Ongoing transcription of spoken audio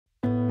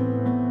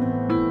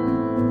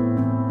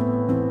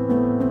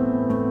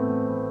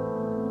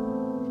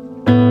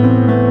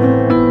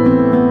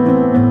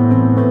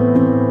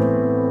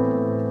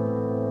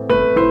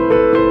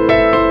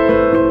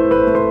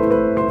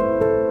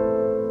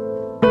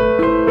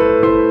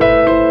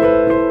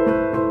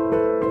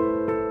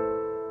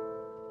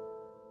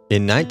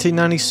In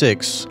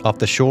 1996, off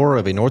the shore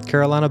of a North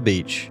Carolina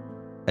beach,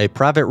 a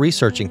private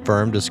researching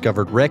firm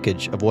discovered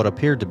wreckage of what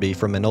appeared to be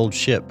from an old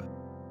ship.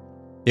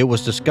 It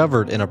was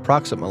discovered in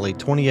approximately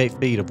 28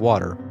 feet of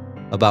water,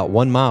 about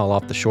 1 mile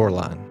off the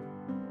shoreline.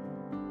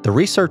 The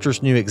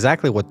researchers knew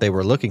exactly what they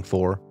were looking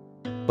for,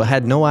 but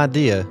had no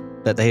idea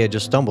that they had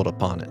just stumbled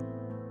upon it.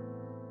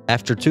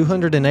 After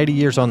 280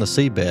 years on the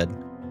seabed,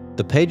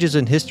 the pages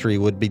in history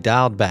would be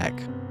dialed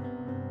back,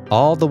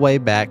 all the way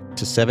back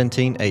to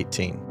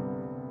 1718,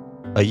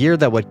 a year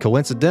that would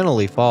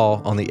coincidentally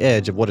fall on the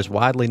edge of what is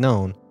widely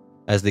known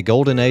as the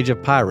Golden Age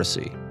of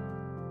piracy.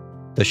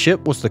 The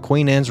ship was the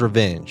Queen Anne's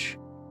Revenge,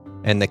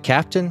 and the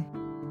captain,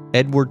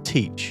 Edward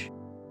Teach.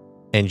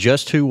 And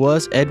just who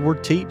was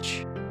Edward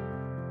Teach?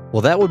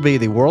 Well, that would be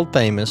the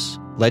world-famous,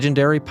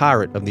 legendary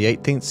pirate of the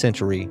 18th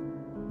century,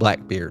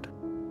 Blackbeard.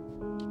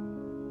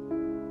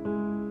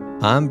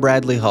 I'm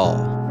Bradley Hall,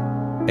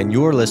 and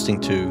you're listening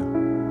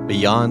to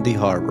Beyond the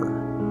Harbor.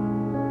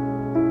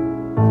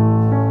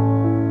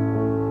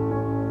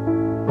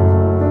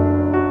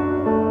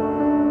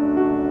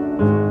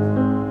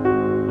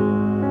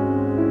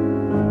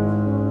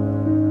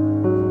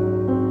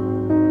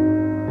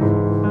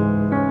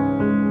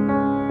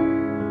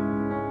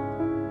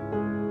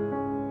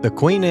 The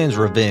Queen Anne's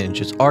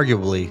Revenge is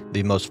arguably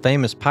the most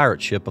famous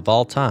pirate ship of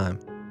all time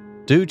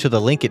due to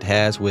the link it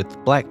has with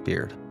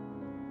Blackbeard.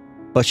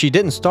 But she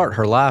didn't start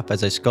her life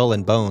as a skull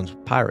and bones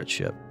pirate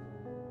ship.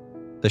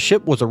 The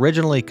ship was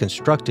originally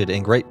constructed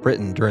in Great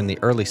Britain during the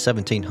early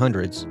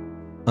 1700s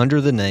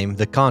under the name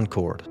the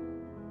Concorde.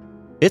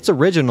 Its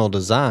original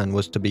design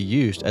was to be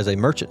used as a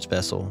merchant's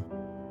vessel,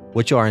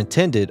 which are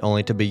intended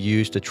only to be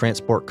used to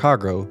transport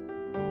cargo,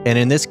 and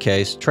in this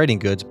case, trading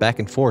goods back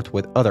and forth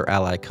with other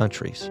allied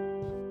countries.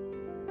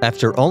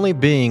 After only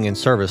being in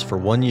service for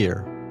 1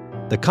 year,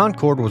 the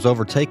Concorde was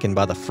overtaken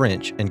by the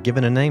French and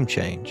given a name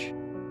change.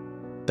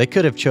 They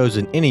could have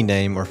chosen any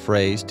name or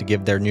phrase to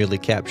give their newly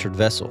captured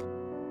vessel.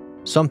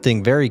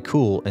 Something very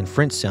cool and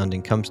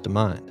French-sounding comes to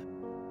mind.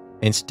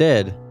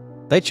 Instead,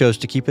 they chose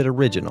to keep it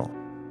original,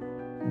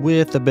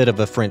 with a bit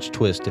of a French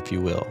twist, if you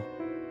will.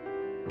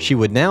 She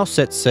would now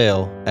set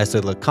sail as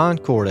the La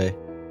Concorde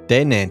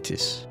de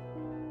Nantes.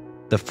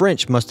 The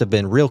French must have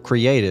been real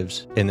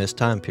creatives in this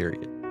time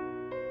period.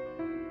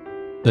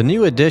 The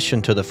new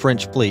addition to the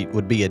French fleet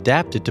would be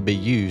adapted to be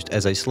used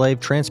as a slave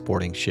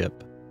transporting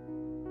ship.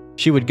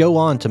 She would go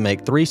on to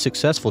make 3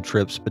 successful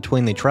trips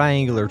between the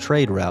triangular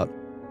trade route,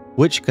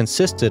 which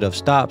consisted of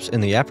stops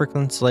in the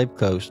African slave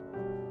coast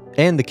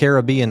and the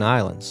Caribbean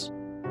islands.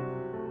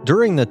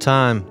 During the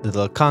time that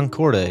the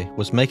Concorde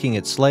was making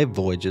its slave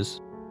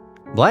voyages,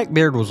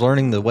 Blackbeard was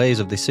learning the ways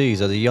of the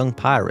seas as a young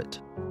pirate.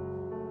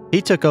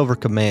 He took over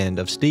command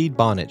of Stede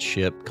Bonnet's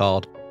ship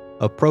called,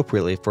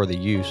 appropriately for the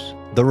use,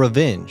 the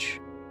Revenge.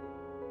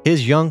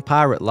 His young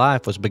pirate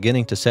life was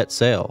beginning to set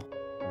sail.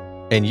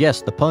 And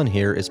yes, the pun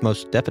here is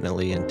most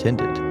definitely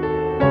intended.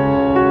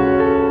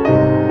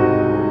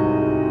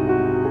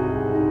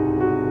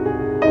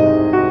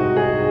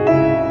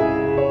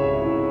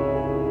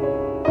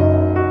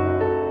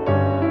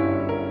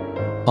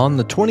 On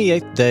the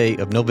 28th day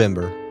of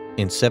November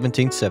in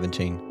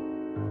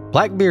 1717,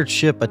 Blackbeard's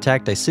ship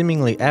attacked a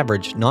seemingly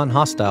average,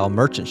 non-hostile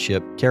merchant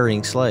ship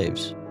carrying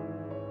slaves.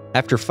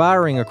 After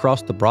firing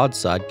across the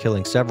broadside,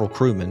 killing several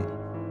crewmen,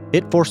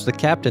 it forced the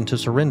captain to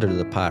surrender to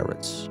the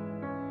pirates.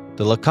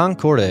 The La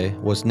Concorde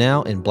was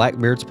now in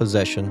Blackbeard's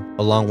possession,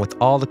 along with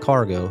all the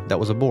cargo that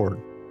was aboard.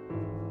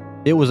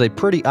 It was a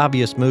pretty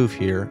obvious move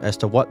here as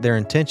to what their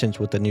intentions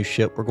with the new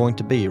ship were going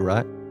to be,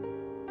 right?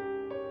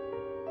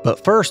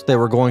 But first, they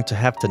were going to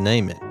have to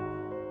name it.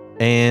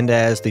 And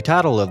as the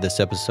title of this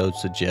episode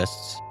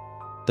suggests,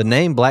 the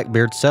name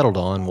Blackbeard settled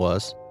on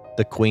was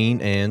the Queen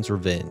Anne's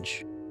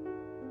Revenge.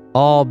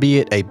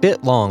 Albeit a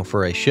bit long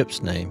for a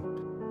ship's name,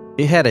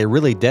 it had a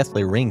really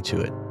deathly ring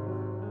to it.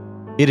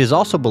 It is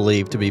also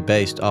believed to be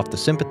based off the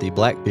sympathy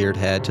Blackbeard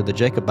had to the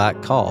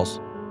Jacobite cause,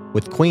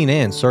 with Queen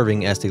Anne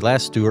serving as the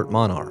last Stuart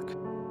monarch.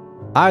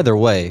 Either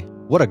way,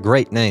 what a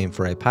great name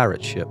for a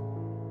pirate ship.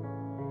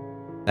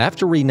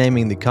 After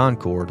renaming the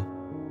Concorde,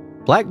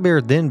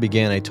 Blackbeard then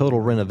began a total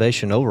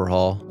renovation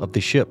overhaul of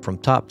the ship from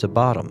top to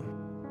bottom.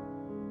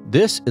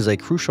 This is a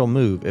crucial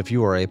move if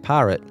you are a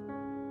pirate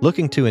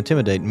looking to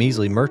intimidate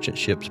measly merchant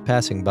ships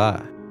passing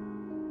by.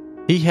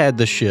 He had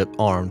the ship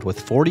armed with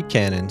 40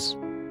 cannons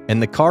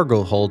and the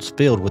cargo holds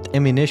filled with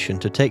ammunition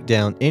to take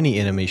down any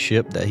enemy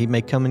ship that he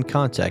may come in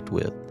contact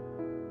with.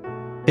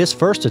 His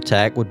first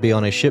attack would be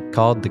on a ship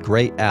called the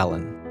Great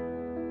Allen.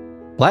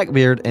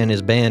 Blackbeard and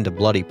his band of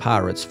bloody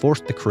pirates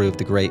forced the crew of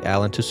the Great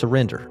Allen to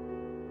surrender.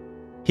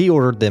 He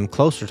ordered them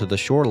closer to the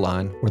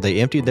shoreline where they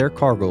emptied their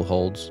cargo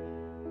holds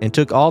and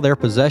took all their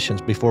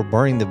possessions before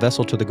burning the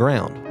vessel to the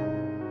ground,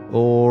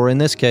 or in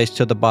this case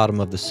to the bottom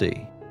of the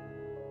sea.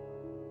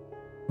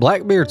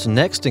 Blackbeard's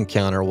next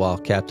encounter while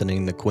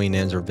captaining the Queen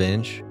Anne's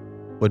Revenge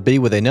would be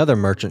with another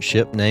merchant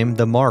ship named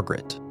the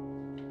Margaret.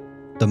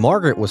 The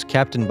Margaret was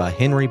captained by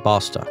Henry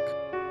Bostock.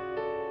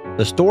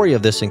 The story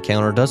of this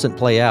encounter doesn't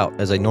play out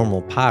as a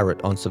normal pirate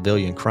on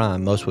civilian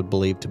crime most would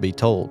believe to be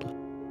told.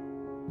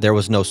 There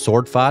was no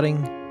sword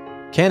fighting,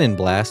 cannon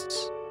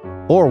blasts,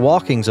 or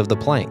walkings of the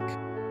plank.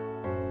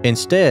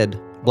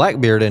 Instead,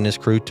 Blackbeard and his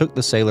crew took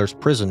the sailors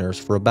prisoners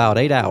for about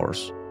 8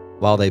 hours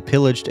while they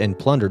pillaged and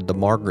plundered the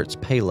Margaret's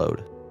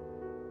payload.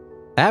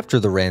 After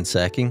the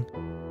ransacking,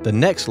 the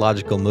next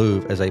logical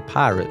move as a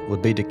pirate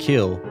would be to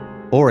kill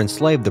or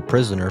enslave the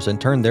prisoners and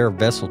turn their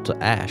vessel to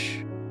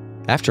ash.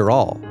 After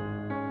all,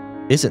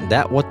 isn't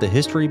that what the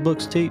history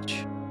books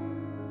teach?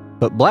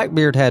 But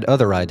Blackbeard had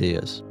other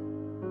ideas.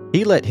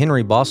 He let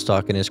Henry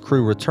Bostock and his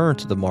crew return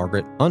to the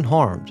Margaret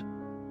unharmed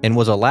and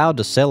was allowed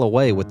to sail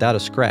away without a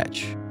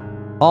scratch,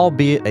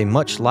 albeit a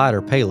much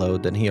lighter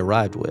payload than he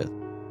arrived with.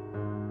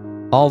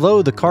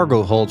 Although the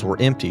cargo holds were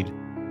emptied,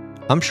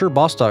 I'm sure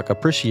Bostock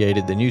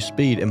appreciated the new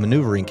speed and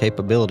maneuvering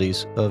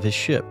capabilities of his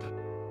ship.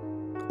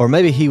 Or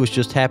maybe he was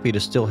just happy to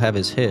still have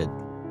his head.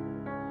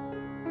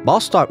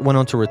 Bostock went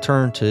on to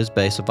return to his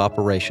base of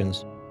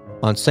operations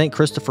on St.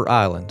 Christopher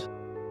Island.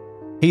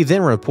 He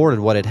then reported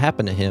what had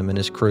happened to him and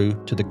his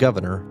crew to the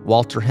governor,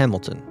 Walter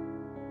Hamilton.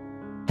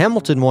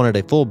 Hamilton wanted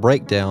a full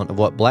breakdown of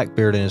what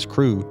Blackbeard and his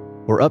crew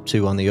were up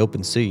to on the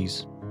open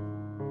seas.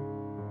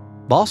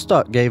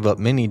 Bostock gave up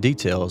many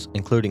details,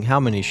 including how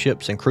many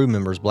ships and crew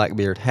members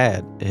Blackbeard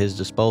had at his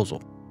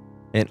disposal,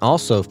 and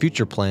also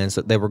future plans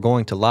that they were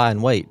going to lie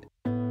in wait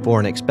for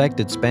an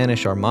expected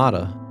Spanish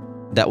armada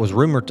that was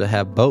rumored to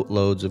have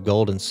boatloads of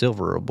gold and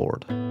silver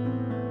aboard.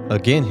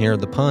 Again here,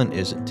 the pun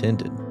is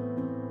intended.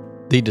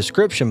 The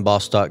description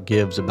Bostock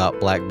gives about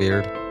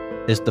Blackbeard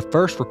is the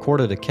first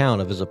recorded account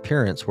of his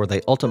appearance where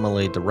they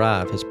ultimately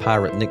derive his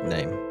pirate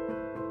nickname.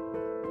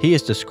 He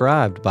is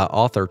described by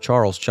author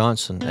Charles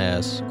Johnson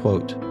as,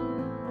 quote,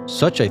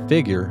 "such a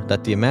figure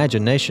that the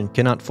imagination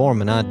cannot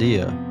form an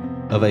idea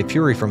of a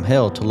fury from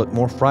hell to look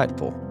more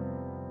frightful."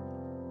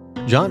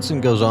 Johnson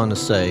goes on to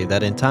say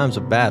that in times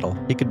of battle,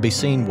 he could be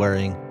seen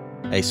wearing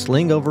a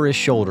sling over his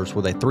shoulders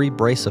with a 3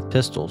 brace of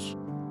pistols,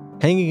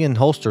 hanging in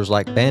holsters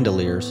like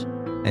bandoliers,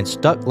 and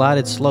stuck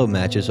lighted slow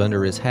matches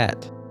under his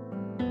hat.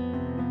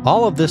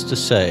 All of this to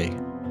say,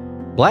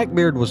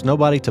 Blackbeard was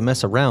nobody to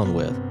mess around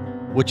with,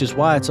 which is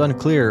why it's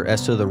unclear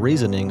as to the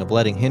reasoning of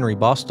letting Henry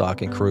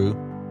Bostock and crew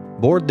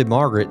board the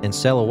Margaret and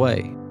sail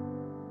away.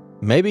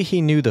 Maybe he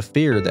knew the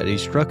fear that he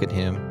struck at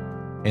him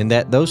and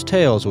that those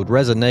tales would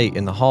resonate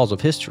in the halls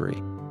of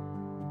history.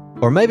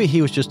 Or maybe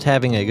he was just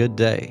having a good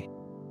day.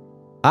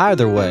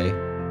 Either way,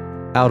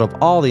 out of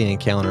all the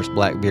encounters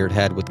Blackbeard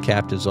had with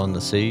captives on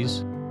the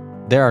seas,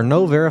 there are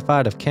no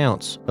verified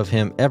accounts of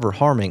him ever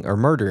harming or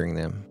murdering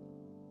them.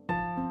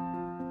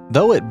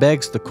 Though it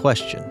begs the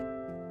question,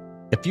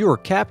 if you were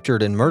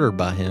captured and murdered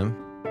by him,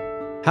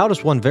 how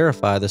does one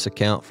verify this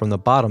account from the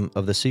bottom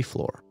of the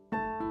seafloor?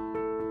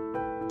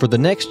 For the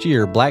next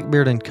year,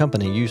 Blackbeard and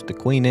company used the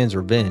Queen Anne's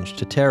Revenge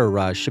to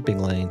terrorize shipping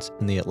lanes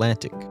in the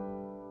Atlantic.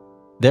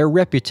 Their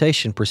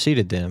reputation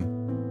preceded them,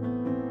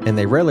 and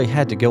they rarely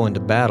had to go into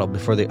battle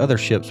before the other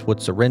ships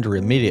would surrender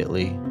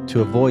immediately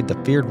to avoid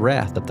the feared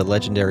wrath of the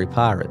legendary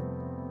pirate.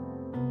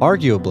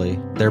 Arguably,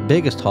 their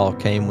biggest haul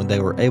came when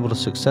they were able to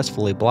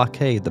successfully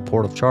blockade the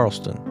port of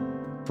Charleston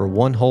for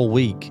 1 whole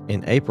week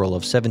in April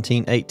of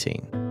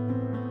 1718.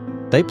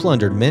 They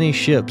plundered many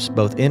ships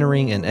both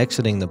entering and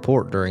exiting the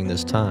port during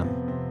this time.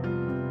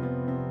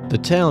 The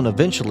town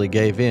eventually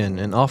gave in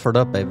and offered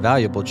up a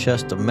valuable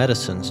chest of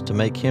medicines to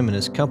make him and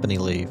his company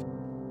leave.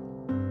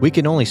 We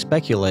can only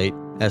speculate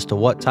as to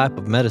what type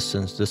of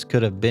medicines this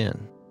could have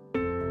been.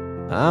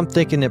 I'm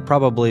thinking it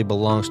probably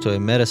belongs to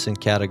a medicine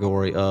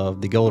category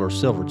of the gold or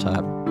silver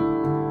type,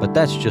 but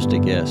that's just a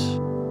guess.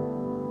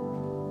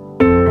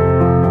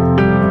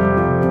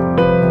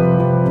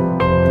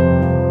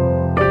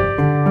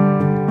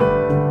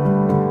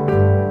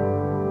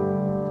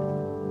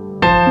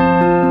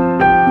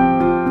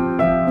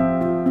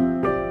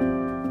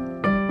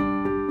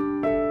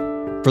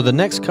 For the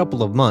next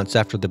couple of months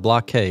after the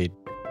blockade,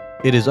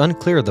 it is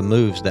unclear the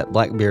moves that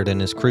Blackbeard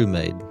and his crew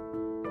made.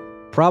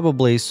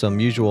 Probably some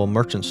usual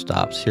merchant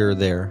stops here or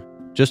there,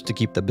 just to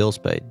keep the bills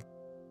paid.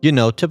 You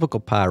know, typical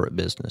pirate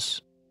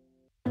business.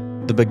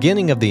 The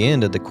beginning of the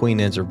end of the Queen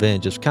Anne's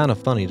Revenge is kind of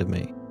funny to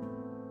me.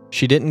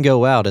 She didn't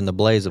go out in the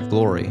blaze of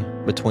glory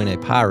between a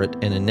pirate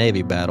and a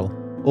navy battle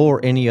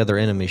or any other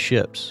enemy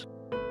ships.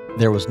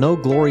 There was no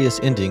glorious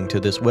ending to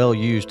this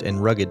well-used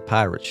and rugged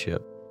pirate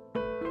ship.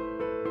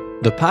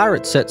 The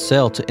pirates set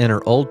sail to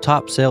enter Old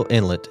Topsail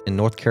Inlet in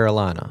North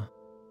Carolina.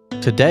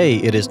 Today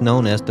it is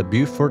known as the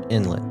Beaufort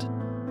Inlet.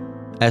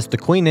 As the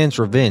Queen Anne's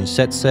Revenge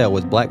set sail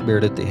with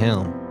Blackbeard at the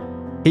helm,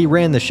 he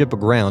ran the ship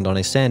aground on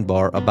a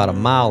sandbar about a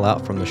mile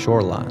out from the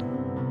shoreline.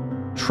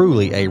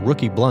 Truly a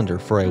rookie blunder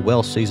for a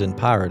well-seasoned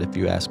pirate, if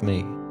you ask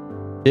me.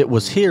 It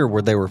was here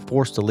where they were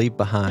forced to leave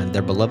behind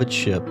their beloved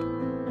ship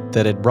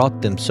that had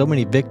brought them so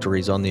many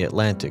victories on the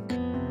Atlantic.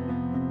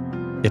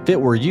 If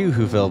it were you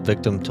who fell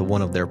victim to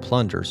one of their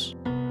plunders,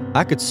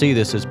 I could see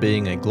this as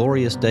being a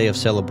glorious day of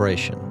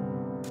celebration.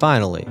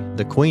 Finally,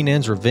 the Queen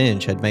Anne's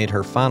Revenge had made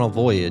her final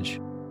voyage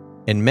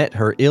and met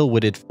her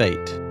ill-witted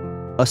fate.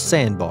 a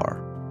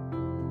sandbar.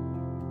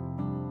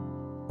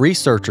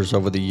 Researchers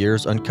over the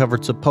years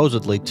uncovered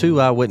supposedly 2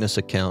 eyewitness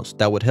accounts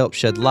that would help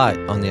shed light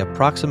on the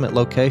approximate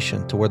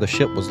location to where the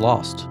ship was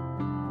lost.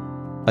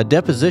 A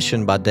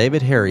deposition by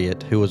David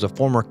Harriet, who was a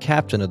former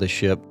captain of the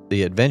ship,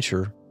 the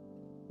Adventure,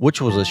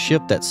 which was a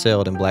ship that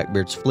sailed in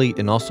Blackbeard's fleet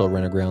and also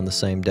ran aground the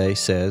same day,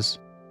 says,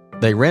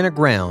 "They ran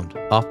aground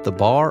off the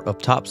bar of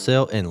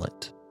Topsail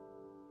Inlet."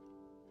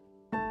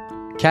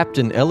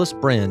 Captain Ellis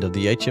Brand of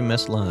the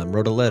HMS Lyme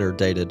wrote a letter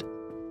dated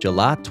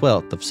July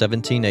 12th of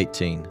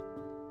 1718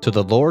 to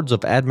the Lords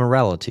of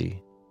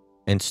Admiralty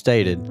and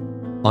stated,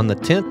 "On the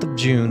 10th of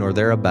June or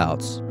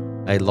thereabouts,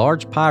 a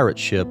large pirate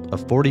ship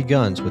of 40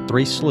 guns with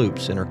 3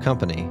 sloops in her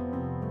company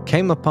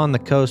came upon the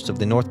coast of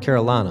the North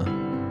Carolina,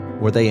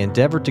 where they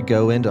endeavored to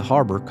go into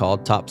harbor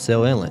called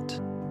Topsail Inlet,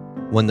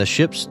 when the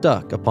ship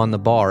stuck upon the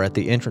bar at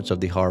the entrance of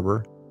the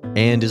harbor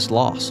and is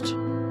lost,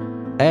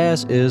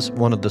 as is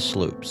one of the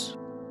sloops."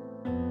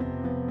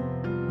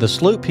 The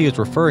sloop he is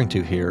referring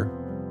to here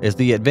is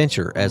the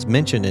Adventure, as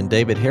mentioned in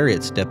David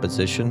Harriet's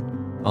deposition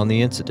on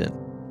the incident,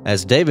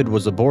 as David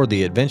was aboard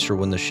the Adventure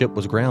when the ship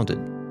was grounded.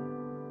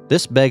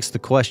 This begs the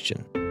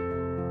question,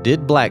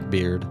 did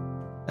Blackbeard,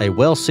 a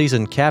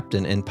well-seasoned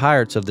captain in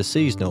Pirates of the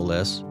Seas no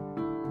less,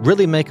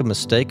 really make a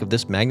mistake of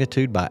this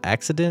magnitude by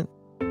accident?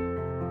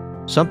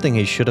 Something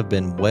he should have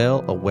been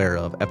well aware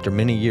of after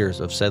many years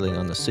of sailing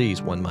on the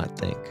seas, one might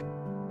think.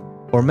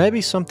 Or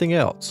maybe something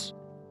else.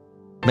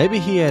 Maybe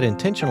he had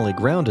intentionally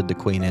grounded the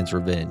Queen Anne's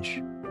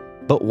Revenge.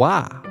 But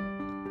why?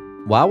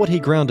 Why would he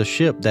ground a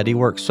ship that he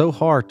worked so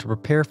hard to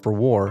prepare for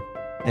war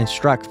and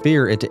strike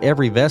fear into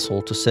every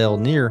vessel to sail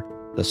near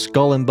the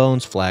skull and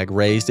bones flag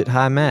raised at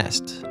high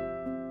mast?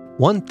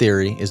 One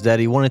theory is that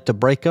he wanted to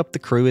break up the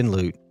crew and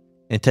loot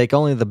and take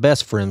only the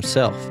best for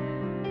himself.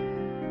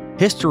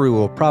 History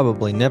will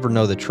probably never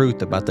know the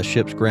truth about the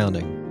ship's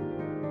grounding,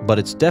 but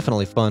it's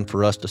definitely fun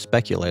for us to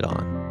speculate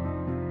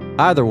on.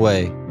 Either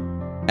way,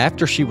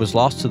 after she was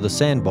lost to the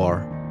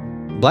sandbar,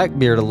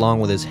 Blackbeard, along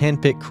with his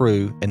hand-picked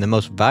crew and the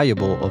most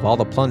valuable of all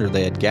the plunder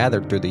they had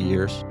gathered through the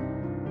years,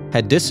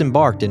 had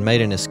disembarked and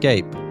made an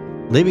escape,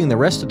 leaving the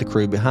rest of the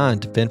crew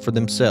behind to fend for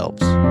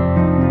themselves.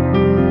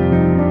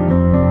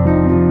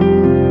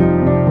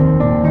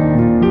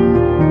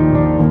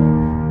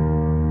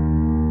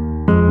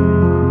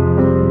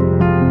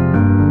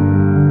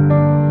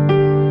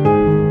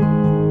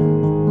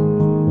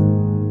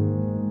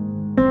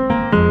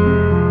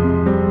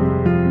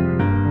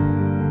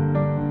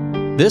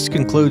 This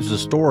concludes the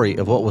story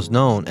of what was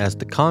known as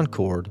the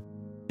Concorde,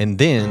 and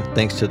then,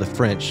 thanks to the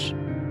French,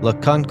 La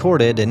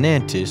Concorde de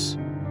Nantes,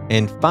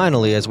 and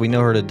finally, as we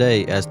know her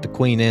today, as the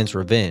Queen Anne's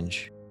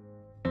Revenge.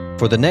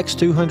 For the next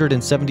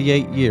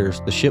 278 years,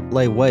 the ship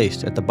lay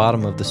waste at the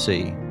bottom of the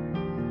sea,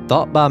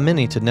 thought by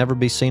many to never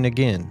be seen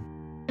again,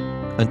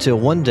 until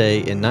one day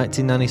in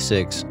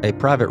 1996, a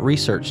private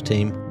research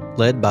team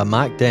led by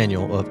Mike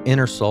Daniel of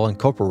Ingersoll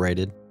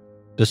Incorporated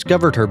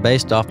discovered her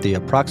based off the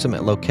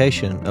approximate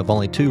location of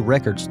only 2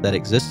 records that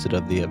existed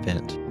of the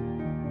event.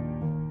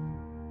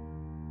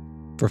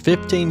 For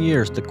 15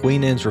 years, the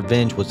Queen Anne's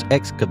Revenge was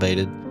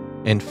excavated,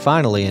 and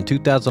finally in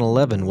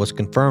 2011 was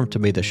confirmed to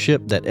be the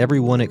ship that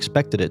everyone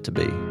expected it to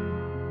be.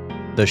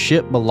 The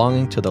ship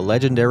belonging to the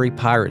legendary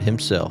pirate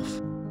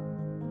himself.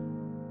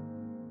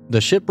 The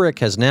shipwreck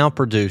has now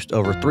produced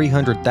over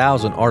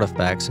 300,000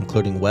 artifacts,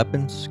 including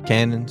weapons,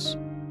 cannons,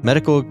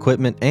 medical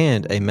equipment,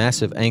 and a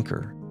massive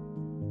anchor.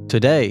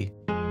 Today,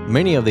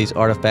 many of these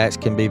artifacts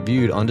can be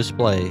viewed on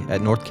display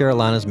at North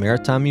Carolina's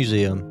Maritime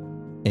Museum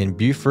in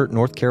Beaufort,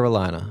 North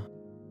Carolina.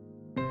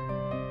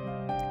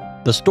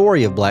 The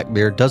story of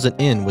Blackbeard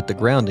doesn't end with the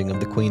grounding of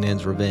the Queen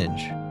Anne's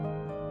Revenge.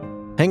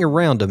 Hang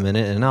around a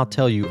minute and I'll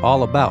tell you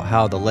all about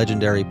how the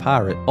legendary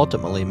pirate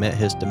ultimately met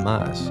his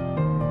demise.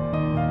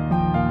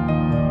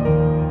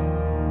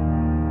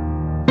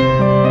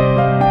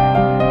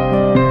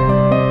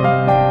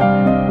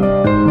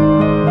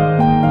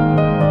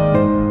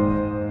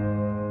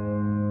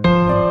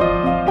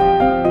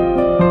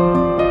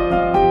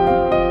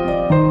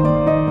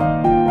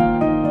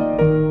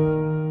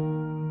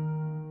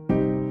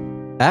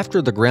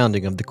 After the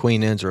grounding of the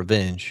Queen Anne's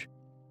Revenge,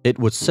 it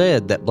was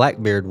said that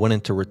Blackbeard went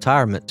into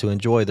retirement to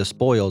enjoy the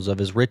spoils of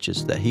his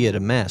riches that he had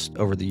amassed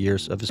over the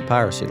years of his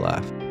piracy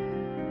life.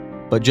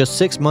 But just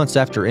 6 months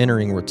after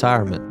entering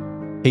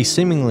retirement, he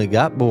seemingly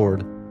got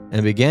bored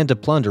and began to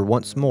plunder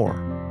once more.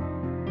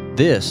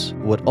 This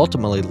would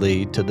ultimately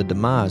lead to the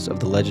demise of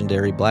the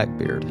legendary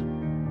Blackbeard.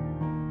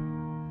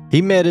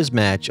 He met his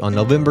match on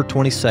November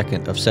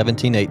 22nd of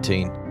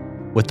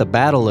 1718 with a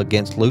battle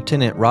against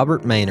Lieutenant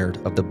Robert Maynard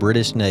of the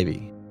British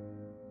Navy.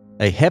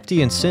 A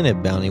hefty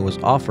incentive bounty was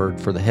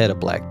offered for the head of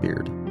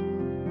Blackbeard.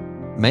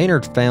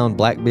 Maynard found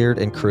Blackbeard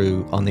and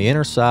crew on the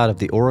inner side of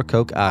the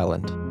Oracoke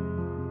Island.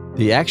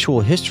 The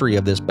actual history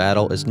of this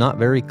battle is not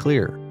very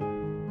clear.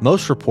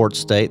 Most reports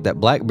state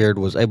that Blackbeard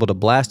was able to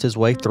blast his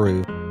way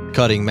through,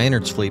 cutting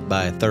Maynard's fleet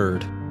by a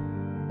third.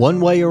 One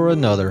way or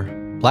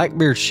another,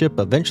 Blackbeard's ship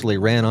eventually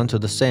ran onto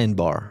the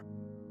sandbar.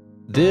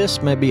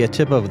 This may be a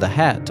tip of the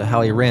hat to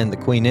how he ran the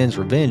Queen Anne's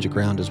Revenge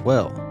aground as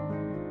well.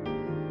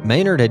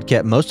 Maynard had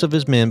kept most of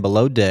his men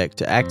below deck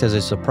to act as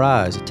a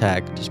surprise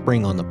attack to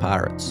spring on the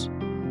pirates.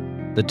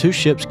 The two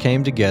ships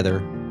came together,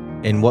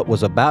 and what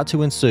was about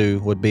to ensue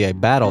would be a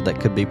battle that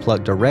could be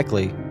plucked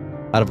directly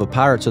out of a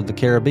Pirates of the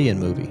Caribbean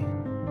movie.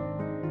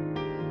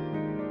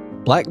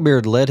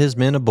 Blackbeard led his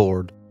men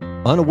aboard,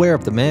 unaware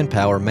of the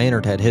manpower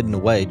Maynard had hidden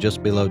away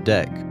just below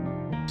deck.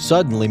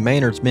 Suddenly,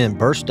 Maynard's men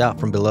burst out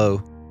from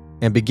below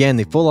and began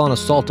the full-on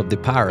assault of the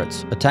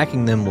pirates,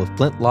 attacking them with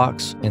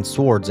flintlocks and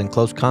swords in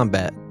close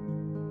combat.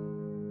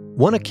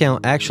 One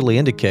account actually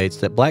indicates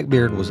that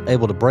Blackbeard was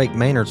able to break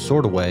Maynard's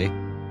sword away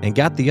and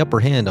got the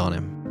upper hand on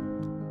him.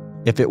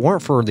 If it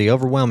weren't for the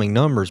overwhelming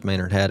numbers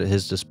Maynard had at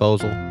his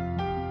disposal,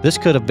 this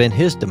could have been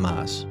his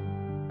demise.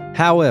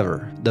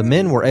 However, the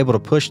men were able to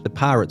push the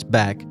pirates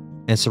back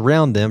and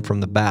surround them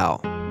from the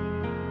bow.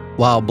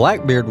 While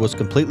Blackbeard was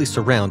completely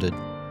surrounded,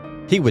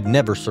 he would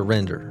never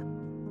surrender.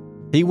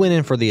 He went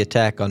in for the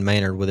attack on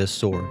Maynard with his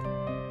sword,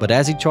 but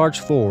as he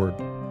charged forward,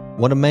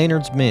 one of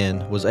Maynard's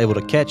men was able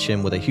to catch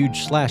him with a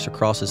huge slash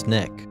across his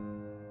neck.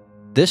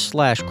 This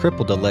slash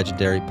crippled the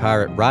legendary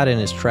pirate right in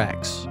his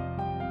tracks.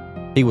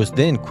 He was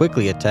then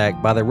quickly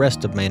attacked by the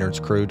rest of Maynard's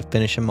crew to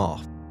finish him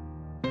off.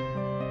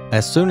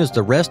 As soon as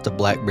the rest of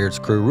Blackbeard's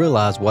crew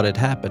realized what had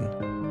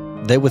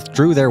happened, they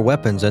withdrew their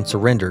weapons and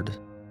surrendered.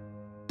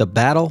 The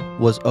battle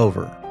was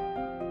over.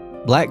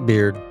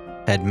 Blackbeard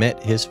had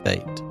met his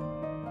fate.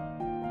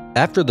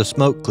 After the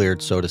smoke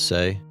cleared, so to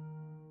say,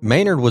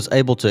 Maynard was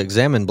able to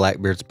examine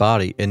Blackbeard's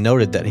body and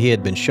noted that he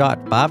had been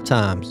shot 5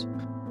 times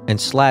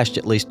and slashed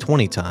at least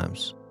 20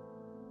 times.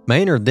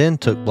 Maynard then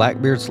took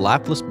Blackbeard's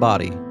lifeless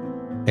body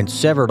and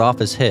severed off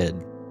his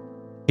head.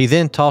 He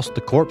then tossed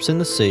the corpse in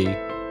the sea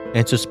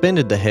and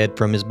suspended the head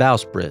from his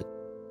bowsprit.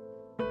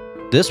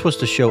 This was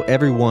to show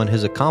everyone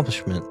his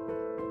accomplishment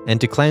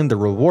and to claim the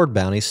reward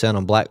bounty set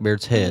on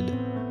Blackbeard's head,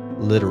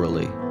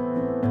 literally.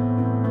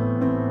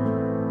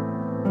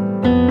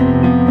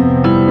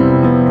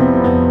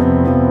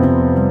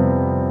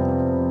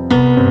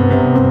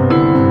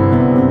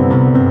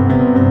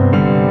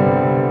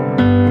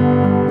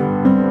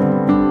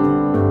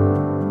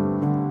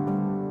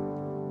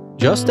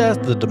 Just as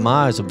the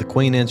demise of the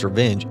Queen Anne's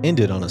Revenge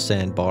ended on a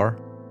sandbar,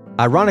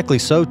 ironically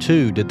so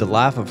too did the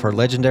life of her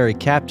legendary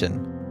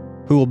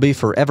captain, who will be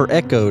forever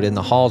echoed in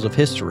the halls of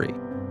history.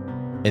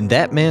 And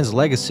that man's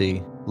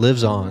legacy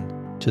lives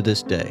on to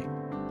this day.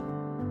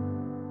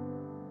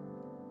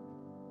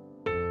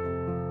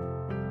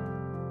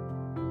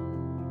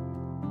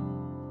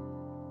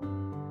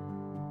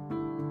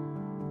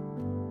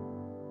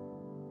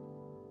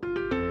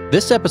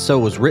 This episode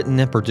was written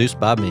and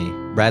produced by me,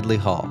 Bradley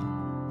Hall.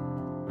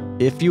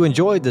 If you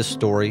enjoyed this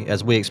story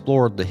as we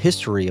explored the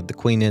history of the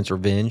Queen Anne's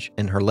Revenge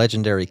and her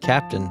legendary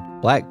captain,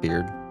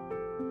 Blackbeard,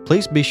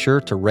 please be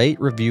sure to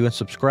rate, review, and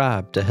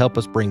subscribe to help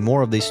us bring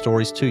more of these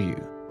stories to you.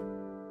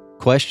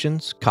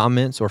 Questions,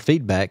 comments, or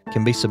feedback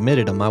can be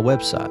submitted on my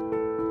website.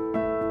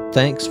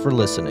 Thanks for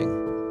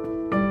listening.